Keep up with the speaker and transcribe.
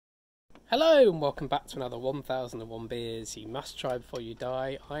Hello and welcome back to another 1001 Beers You Must Try Before You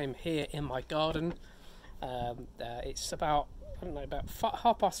Die. I am here in my garden. It's about, I don't know, about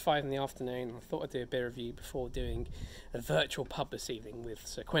 5:30 in the afternoon. I thought I'd do a beer review before doing a virtual pub this evening with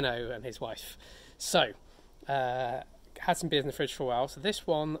Sir Quino and his wife. So, had some beers in the fridge for a while. So this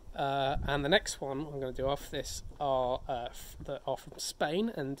one and the next one I'm going to do after this are from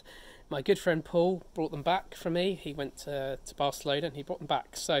Spain, and my good friend Paul brought them back for me. He went to Barcelona and he brought them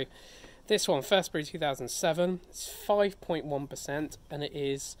back. So this one, first brew 2007, it's 5.1%, and it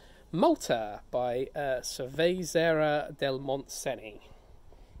is Malta by Cervecería del Montseny.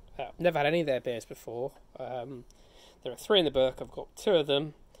 Never had any of their beers before. There are 3 in the book. I've got 2 of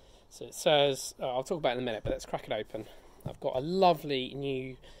them. So it says, I'll talk about it in a minute, but let's crack it open. I've got a lovely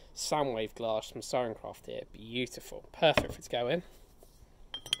new Soundwave glass from Sirencraft here. Beautiful. Perfect for it to go in.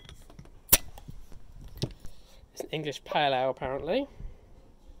 It's an English pale ale, apparently.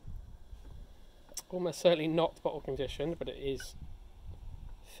 Almost certainly not bottle conditioned, but it is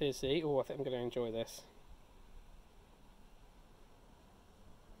fizzy. Oh, I think I'm going to enjoy this.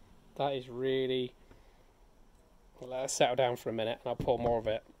 That is really... Well, let us settle down for a minute and I'll pour more of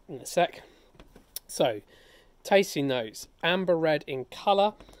it in a sec. So, tasting notes. Amber red in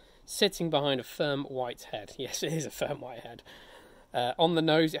colour, sitting behind a firm white head. Yes, it is a firm white head. On the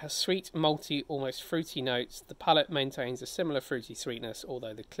nose, it has sweet, malty, almost fruity notes. The palate maintains a similar fruity sweetness,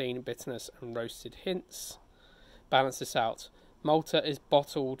 although the clean bitterness and roasted hints balance this out. Malta is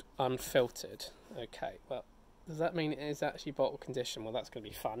bottled unfiltered. Okay, well, does that mean it is actually bottle conditioned? Well, that's going to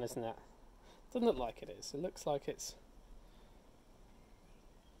be fun, isn't it? Doesn't look like it is. It looks like it's...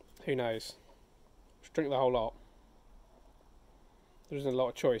 Who knows? Just drink the whole lot. There isn't a lot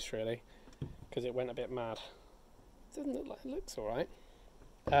of choice, really, because it went a bit mad. Doesn't look like it looks alright.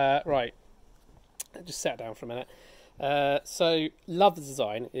 Right, just sat down for a minute. So love the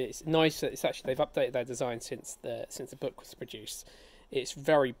design. It's nice that it's actually they've updated their design since the book was produced. It's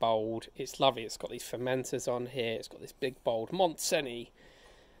very bold. It's lovely. It's got these fermenters on here. It's got this big bold Montseny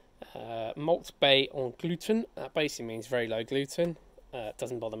malt bay en gluten. That basically means very low gluten. It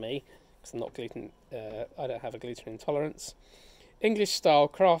doesn't bother me because I'm not gluten. I don't have a gluten intolerance. English style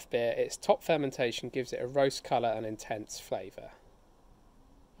craft beer, its top fermentation gives it a roast colour and intense flavour.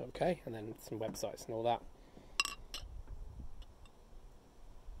 Okay, and then some websites and all that.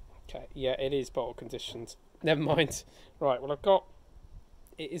 Okay, yeah, it is bottle conditioned. Never mind. Right, well,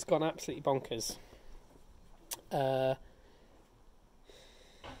 it has gone absolutely bonkers. It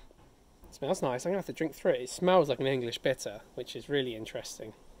smells nice. I'm going to have to drink through it. It smells like an English bitter, which is really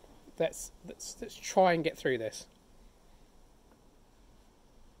interesting. Let's try and get through this.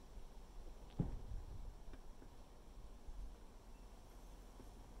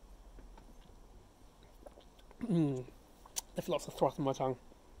 Left lots of froth on my tongue.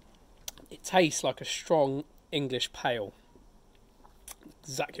 It tastes like a strong English pale.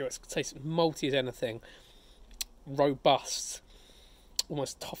 Exactly what it tastes, malty as anything. Robust,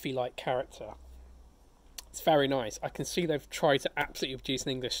 almost toffee-like character. It's very nice. I can see they've tried to absolutely produce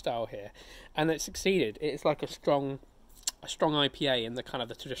an English style here, and it succeeded. It's like a strong IPA in the kind of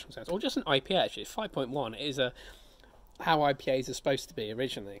the traditional sense, or just an IPA. Actually, it's 5.1. It is how IPAs are supposed to be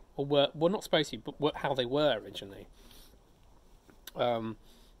originally, or were not supposed to be, but how they were originally.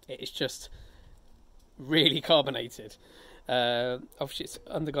 It's just really carbonated. Obviously, it's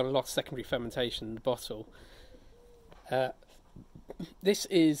undergone a lot of secondary fermentation in the bottle. This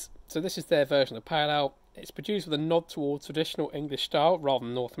is their version of pale ale. It's produced with a nod towards traditional English style rather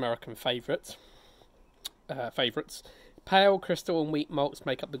than North American favourites. Pale, crystal and wheat malts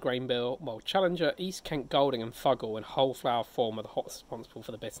make up the grain bill, while Challenger, East Kent Golding and Fuggle and whole flower form are the hops responsible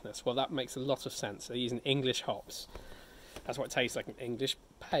for the bitterness. Well, that makes a lot of sense. They're using English hops. That's what it tastes like, an English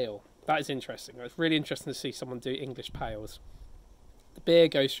pale. That is interesting. It's really interesting to see someone do English pales. The beer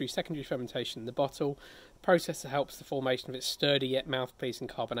goes through secondary fermentation in the bottle, a process that helps the formation of its sturdy yet mouth-pleasing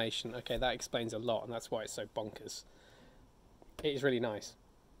carbonation. Okay, that explains a lot, and that's why it's so bonkers. It is really nice.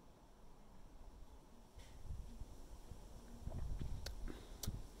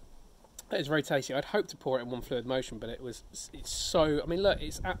 It is very tasty. I'd hoped to pour it in one fluid motion, but it's so... I mean, look,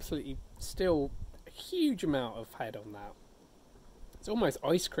 it's absolutely still a huge amount of head on that. It's almost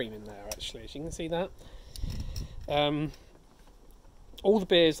ice cream in there, actually, as you can see that. All the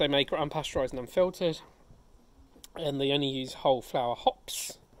beers they make are unpasteurised and unfiltered, and they only use whole flower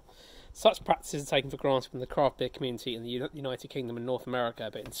hops. Such practices are taken for granted in the craft beer community in the United Kingdom and North America,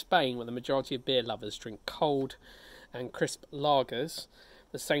 but in Spain, where the majority of beer lovers drink cold and crisp lagers,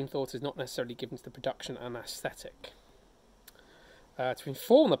 the same thought is not necessarily given to the production and aesthetic. to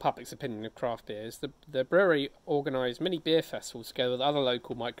inform the public's opinion of craft beers, the brewery organised mini beer festivals together with other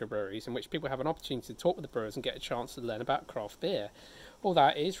local microbreweries in which people have an opportunity to talk with the brewers and get a chance to learn about craft beer. All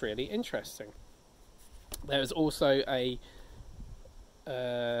that is really interesting. There is also a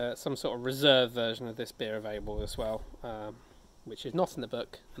some sort of reserve version of this beer available as well, which is not in the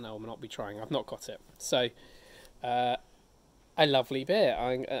book, and I will not be trying. I've not got it. So, a lovely beer.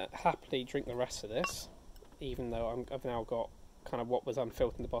 I happily drink the rest of this, even though I've now got kind of what was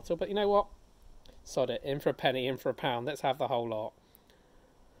unfilled in the bottle. But you know what? Sod it. In for a penny, in for a pound. Let's have the whole lot.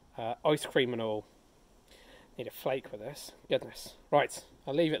 Ice cream and all. Need a flake with this. Goodness. Right,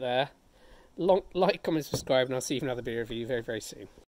 I'll leave it there. Like, comment, subscribe, and I'll see you for another beer review very, very soon.